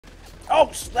Oh,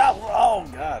 oh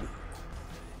God.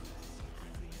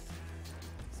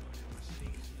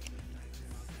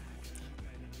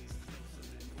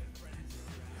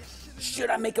 Should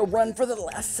I make a run for the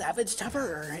last Savage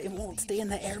Tower? It won't stay in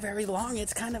the air very long.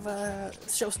 It's kind of a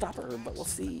showstopper, but we'll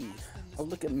see. Oh,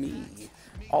 look at me.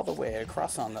 All the way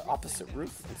across on the opposite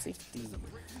roof in safety.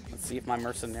 Let's see if my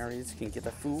mercenaries can get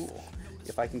the fool.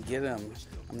 If I can get him,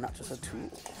 I'm not just a tool.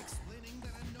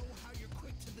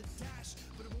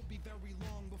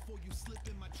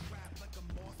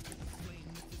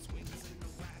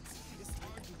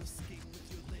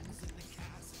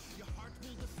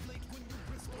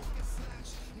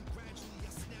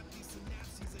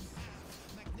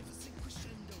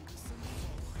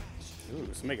 Ooh,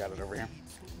 somebody got it over here.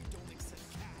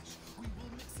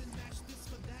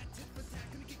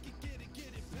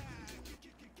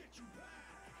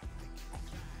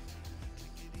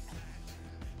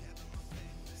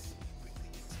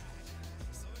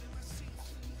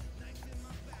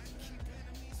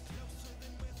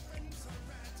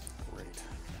 Great.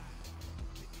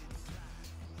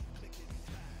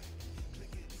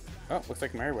 Oh, looks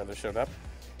like Merryweather showed up.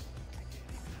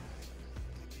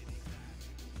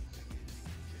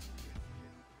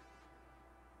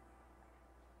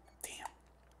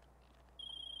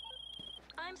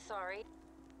 I'm sorry.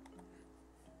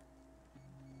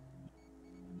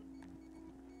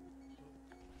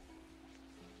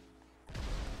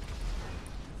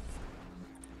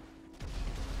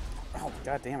 Oh,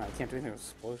 god damn it, I can't do anything with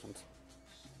explosions.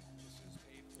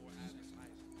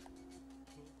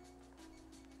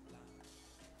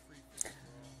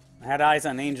 I had eyes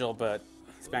on Angel, but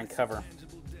he's behind cover.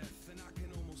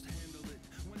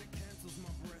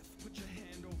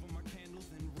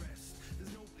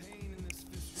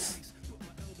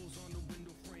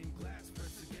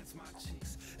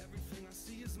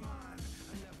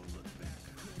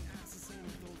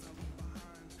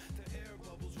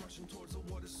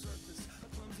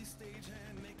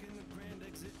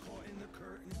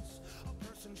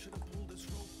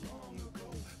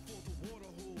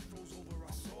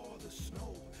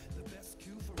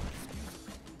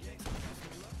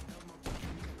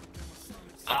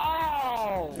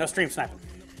 Oh! No stream sniping.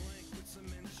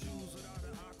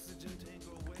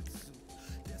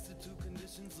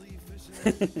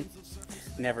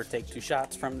 Never take two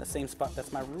shots from the same spot.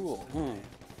 That's my rule.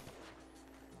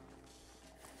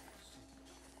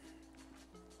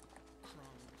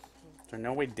 Is there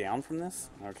no way down from this?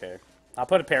 Okay. I'll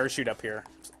put a parachute up here.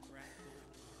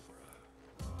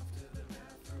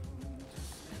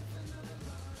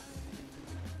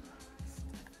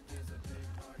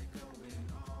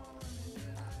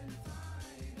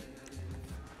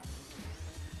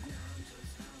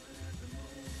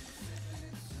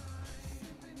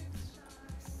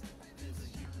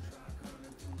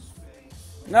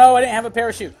 No, I didn't have a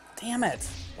parachute. Damn it.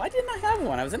 Why didn't I have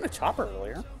one? I was in the chopper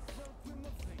earlier.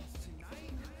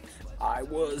 I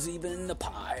was even the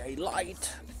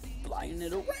pilot, flying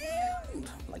it around.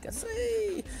 Like I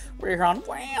say, we're here on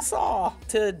Wausau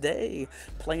today,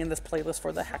 playing this playlist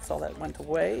for the hacksaw that went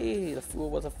away. The fool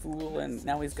was a fool, and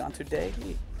now he's gone today.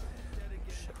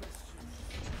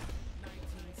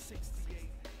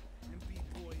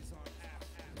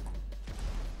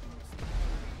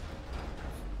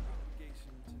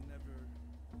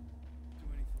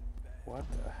 What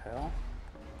the hell?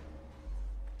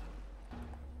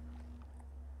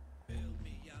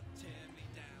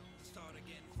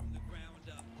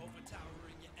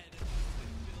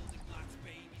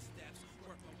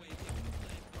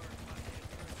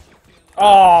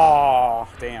 Oh,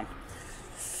 damn.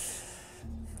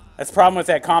 That's the problem with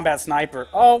that combat sniper.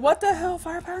 Oh, what the hell,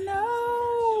 firepower?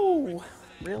 No!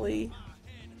 Really?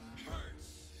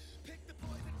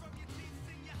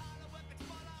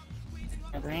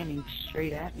 They're aiming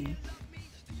straight at me.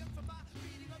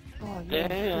 Oh,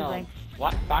 Damn.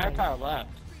 What firepower left?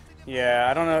 Yeah,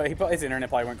 I don't know. His internet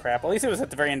probably went crap. At least it was at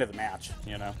the very end of the match,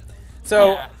 you know.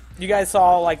 So, Yeah. You guys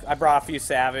saw, like, I brought a few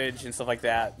Savage and stuff like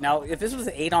that. Now, if this was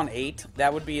 8 on 8,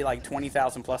 that would be like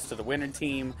 20,000 plus to the winning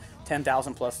team,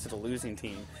 10,000 plus to the losing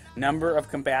team. Number of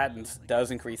combatants does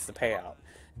increase the payout.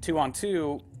 2 on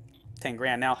 2, 10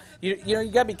 grand. Now, you know, you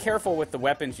gotta be careful with the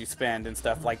weapons you spend and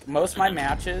stuff. Like, most of my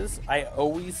matches, I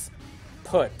always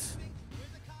put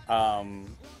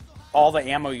all the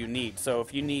ammo you need. So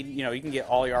if you need, you know, you can get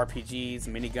all your RPGs,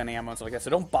 minigun ammo, and stuff like that. So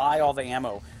don't buy all the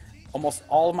ammo. Almost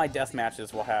all of my death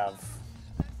matches will have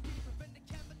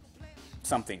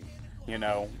something, you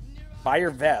know. Buy your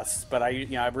vests, but I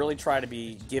really try to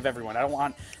give everyone. I don't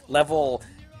want level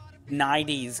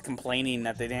 90s complaining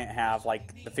that they didn't have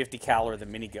like the 50 cal or the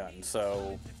minigun.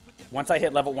 So Once I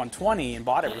hit level 120 and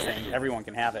bought everything, everyone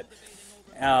can have it.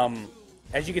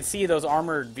 As you can see, those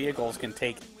armored vehicles can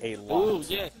take a lot. Ooh,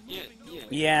 yeah.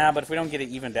 Yeah, but if we don't get it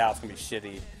evened out, it's going to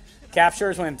be shitty.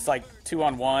 Captures, when it's like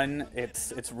 2-on-1,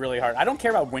 it's really hard. I don't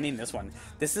care about winning this one.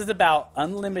 This is about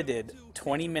unlimited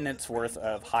 20 minutes worth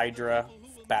of Hydra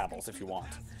battles if you want.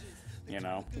 You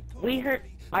know?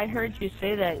 I heard you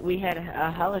say that we had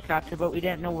a helicopter, but we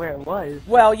didn't know where it was.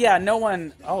 Well, yeah, no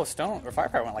one... Oh, Stone or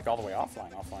Firepower went like all the way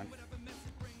offline.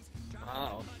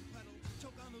 Oh.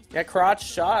 Yeah, Crotch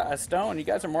shot a Stone. You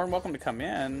guys are more than welcome to come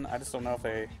in. I just don't know if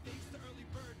they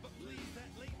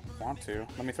want to.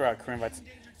 Let me throw out crew invites.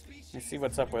 Let me see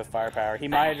what's up with Firepower. He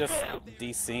might have just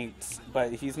desynced,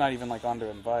 but he's not even like on to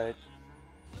invite.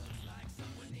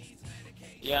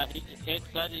 Yeah, it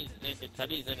said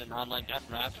he's in an online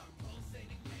deathmatch.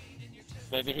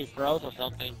 Maybe he froze or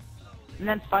something. And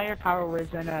then Firepower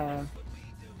was in a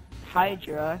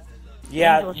Hydra.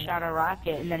 Yeah. Angel shot a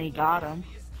rocket, and then he got him.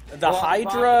 The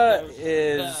Hydra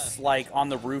is like on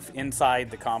the roof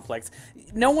inside the complex.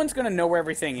 No one's gonna know where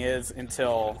everything is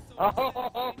until...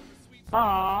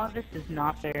 Aw, this is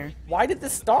not fair. Why did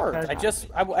this start? I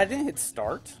didn't hit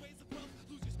start.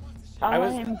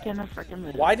 I'm gonna freaking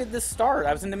lose. Why did this start?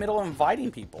 I was in the middle of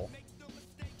inviting people.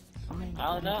 I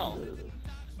don't know.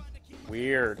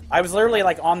 Weird. I was literally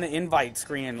like on the invite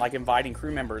screen, like inviting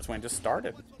crew members when it just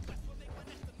started.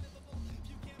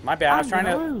 My bad. I was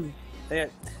trying to...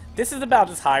 This is about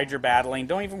just Hydra battling.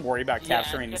 Don't even worry about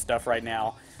capturing the stuff right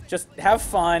now. Just have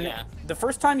fun. Yeah. The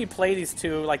first time you play these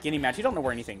two, like any match, you don't know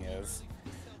where anything is.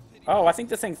 Oh, I think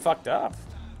this thing fucked up.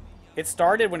 It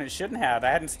started when it shouldn't have.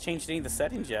 I hadn't changed any of the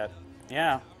settings yet.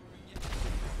 Yeah.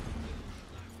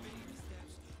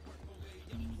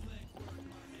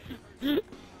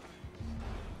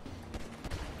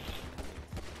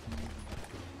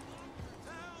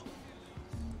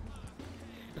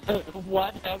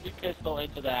 What heavy pistol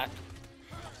into that?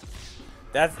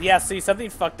 Yeah, see, something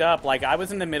fucked up. Like, I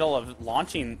was in the middle of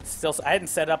launching, I hadn't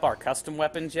set up our custom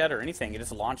weapons yet or anything. It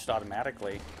just launched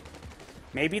automatically.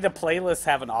 Maybe the playlists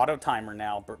have an auto timer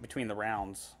now between the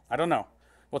rounds. I don't know.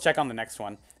 We'll check on the next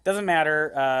one. Doesn't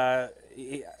matter.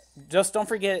 Just don't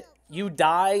forget, you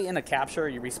die in a capture,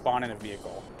 you respawn in a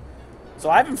vehicle. So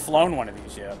I haven't flown one of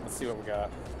these yet. Let's see what we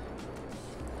got.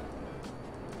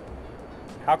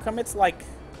 How come it's, like,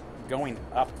 going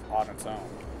up on its own?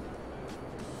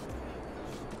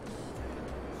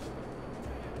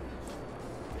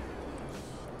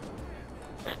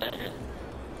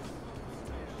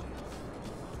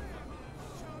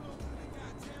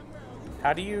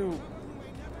 How do you...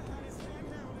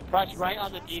 Press right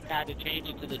on the D-pad to change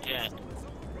it to the jet.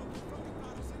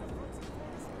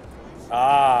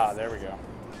 Ah, there we go.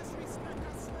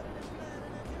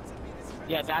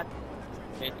 Yeah,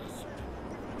 it's...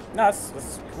 No,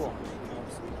 that's cool.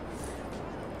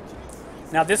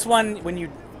 Now this one, when you...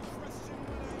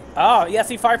 Oh, yeah,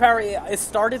 see, Firepower, it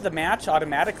started the match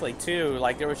automatically, too.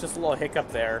 Like, there was just a little hiccup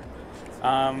there.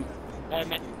 Hey,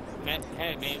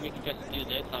 maybe we can just do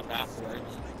this up afterwards.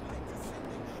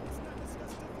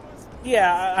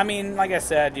 Yeah, I mean, like I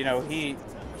said, you know, he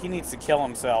needs to kill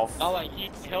himself. Oh, like,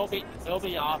 he'll be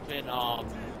off in,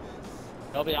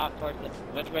 he'll be off towards the...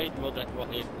 Which way will the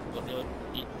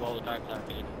dark side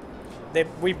be?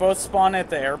 We both spawn at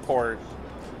the airport.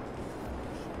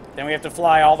 Then we have to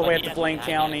fly all the way up to Blaine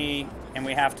County, and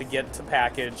we have to get to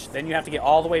package. Then you have to get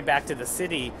all the way back to the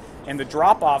city, and the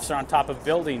drop-offs are on top of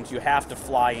buildings you have to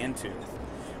fly into.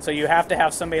 So you have to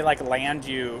have somebody like land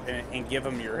you and give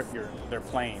them their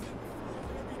plane.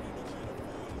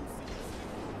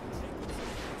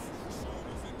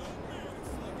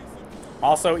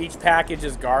 Also, each package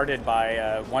is guarded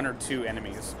by 1 or 2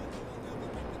 enemies.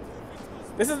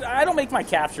 I don't make my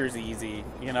captures easy,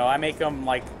 you know, I make them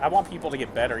like, I want people to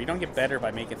get better. You don't get better by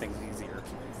making things easier.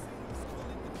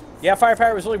 Yeah,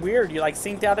 Firepower was really weird. You like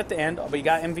synced out at the end, but you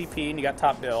got MVP and you got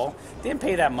top bill. Didn't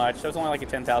pay that much. That was only like a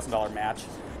 $10,000 match.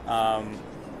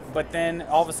 But then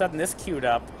all of a sudden this queued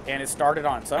up and it started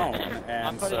on its own. And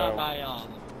I'm putting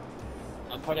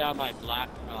on my black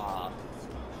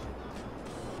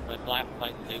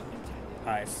flight suit.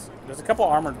 Nice. There's a couple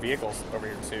armored vehicles over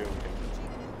here too.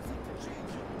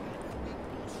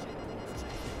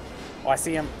 Oh, I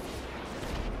see him.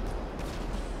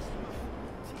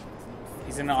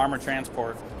 He's in an armored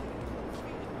transport.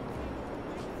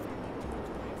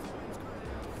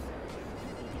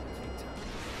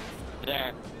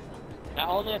 There. Now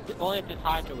only if this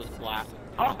Hydra was black.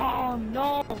 Oh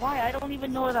no! Why? I don't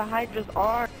even know where the Hydras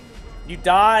are. You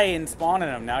die and spawn in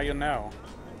them. Now you'll know.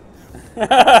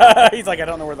 He's like, I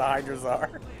don't know where the Hydras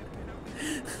are.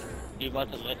 He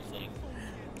wasn't listening.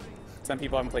 Some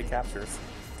people haven't played captures.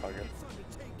 It's all good.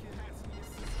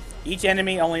 Each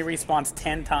enemy only respawns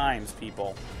 10 times,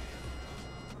 people.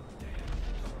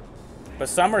 But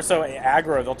some are so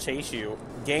aggro, they'll chase you.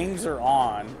 Gangs are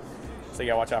on, so you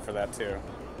gotta watch out for that too.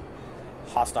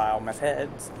 Hostile meth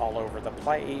heads all over the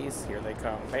place. Here they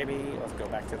come, baby. Let's go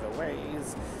back to the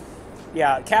ways.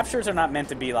 Yeah, captures are not meant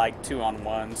to be like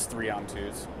 2-on-1s,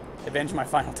 3-on-2s. Avenge my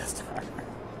final test armor.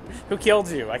 Who killed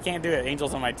you? I can't do it.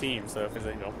 Angel's on my team, so if it's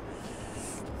Angel.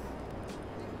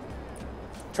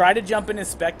 Try to jump in as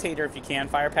spectator if you can,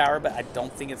 Firepower, but I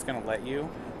don't think it's going to let you.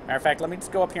 Matter of fact, let me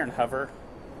just go up here and hover,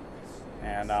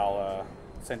 and I'll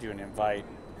send you an invite.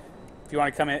 If you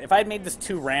want to come in. If I had made this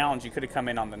 2 rounds, you could have come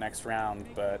in on the next round,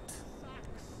 but...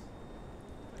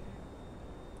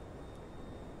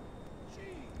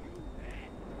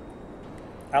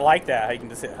 I like that, how you can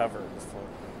just hit hover and just float.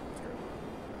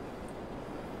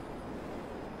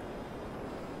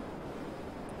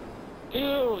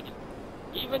 Dude!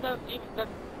 Even the...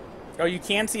 Oh, you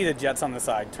can see the jets on the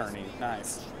side turning.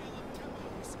 Nice.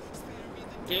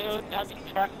 Dude,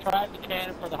 try the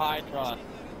cannon for the Hydra.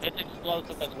 It's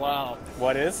explosive as well.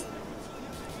 What is?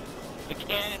 The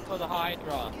cannon for the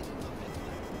Hydra.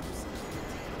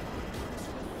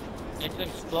 It's an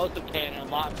explosive cannon, a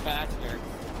lot faster.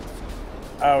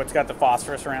 Oh, it's got the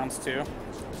phosphorus rounds too?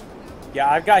 Yeah,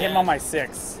 I've got him on my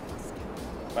 6,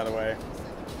 by the way.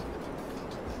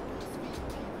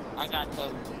 I got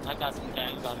some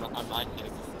gangs on my 6.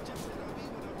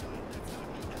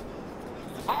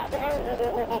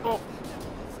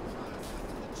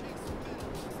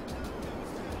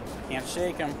 Can't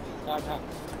shake him.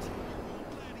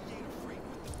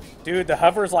 Dude, the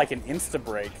hover's like an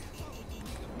insta-break.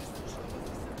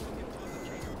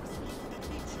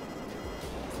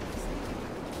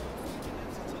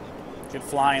 Good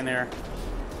fly in there.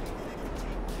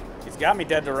 He's got me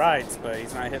dead to rights, but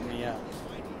he's not hitting me yet.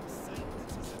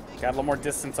 Got a little more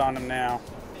distance on him now.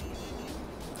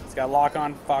 He's got lock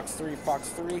on. Fox 3, Fox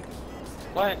 3.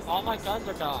 Wait, all my guns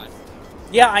are gone.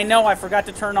 Yeah, I know. I forgot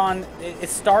to turn on. It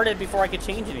started before I could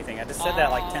change anything. I just said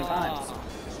that like 10 times.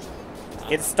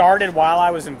 It started while I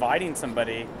was inviting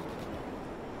somebody.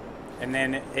 And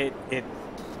then it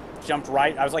jumped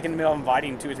right. I was like in the middle of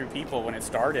inviting 2 or 3 people when it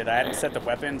started. I hadn't set the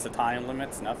weapons, the time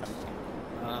limits, nothing.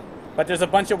 But there's a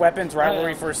bunch of weapons right where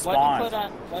we first spawned.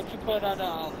 What'd you put on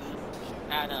a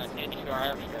ninja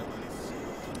airship?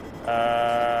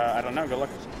 I don't know. Go look.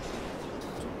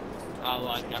 Oh,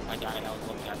 I got it. I was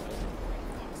looking at it.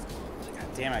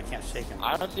 God damn it, I can't shake him.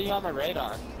 I don't see you on my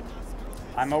radar.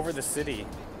 I'm over the city.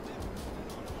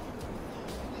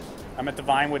 I'm at the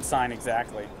Vinewood sign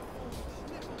exactly.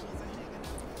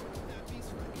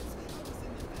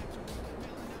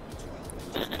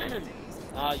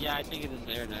 Yeah, I think it is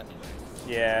there now.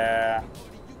 Yeah.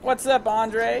 What's up,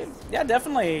 Andre? Yeah,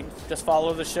 definitely. Just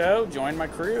follow the show. Join my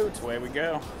crew. It's the way we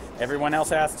go. Everyone else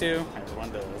has to.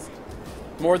 Everyone does.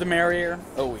 More the merrier.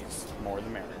 Always more the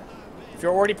merrier. If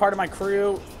you're already part of my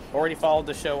crew, already followed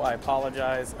the show, I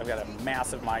apologize. I've got a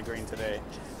massive migraine today.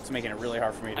 It's making it really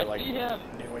hard for me to like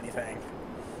do anything.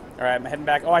 All right, I'm heading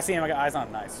back. Oh, I see him. I got eyes on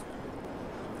him. Nice.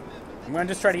 I'm going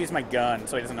to just try to use my gun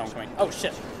so he doesn't know I'm coming. Oh,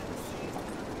 shit.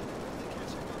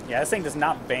 Yeah, this thing does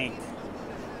not bank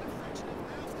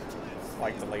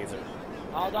like the laser.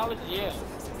 Oh, that was you.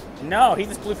 No, he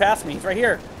just blew past me. He's right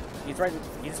here. He's right.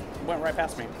 He just went right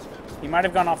past me. He might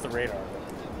have gone off the radar.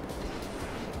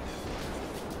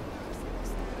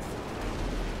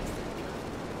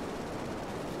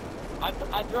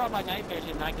 I threw out my night vision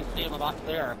and I can see him a lot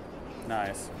clearer.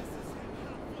 Nice.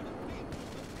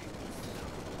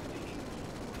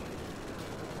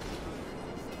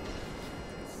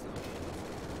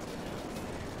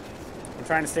 I'm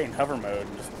trying to stay in hover mode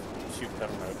and just shoot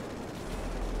hover mode.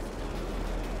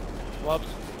 Whoops.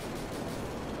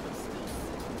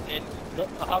 The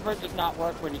hover does not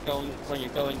work when you're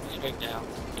going straight down.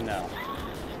 No.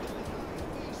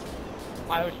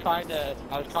 I was trying to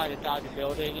dodge a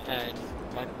building and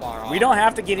went far off. We don't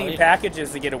have to get any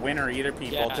packages to get a winner either,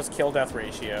 people. Yeah. Just kill death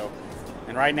ratio.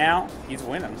 And right now, he's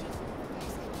winning.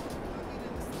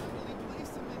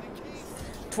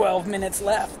 12 minutes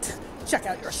left. Check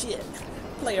out your shit.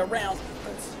 Play around.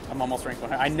 I'm almost ranked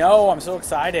 100. I know, I'm so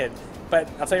excited. But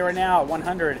I'll tell you right now, at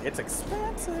 100, it's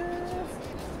expensive.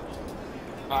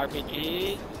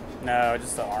 RPG? No,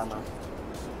 just the armor.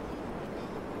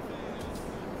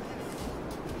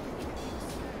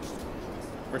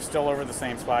 We're still over the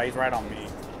same spot. He's right on me.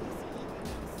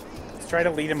 Let's try to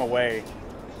lead him away.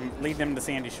 Lead him to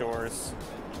Sandy Shores.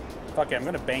 Fuck it, I'm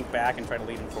going to bank back and try to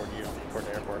lead him toward you, toward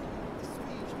the airport.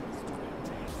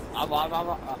 I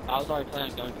was already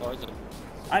planning on going towards him.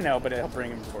 I know, but it'll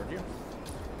bring him toward you.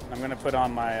 I'm gonna put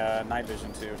on my night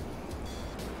vision too.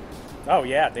 Oh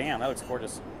yeah, damn, that looks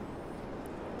gorgeous.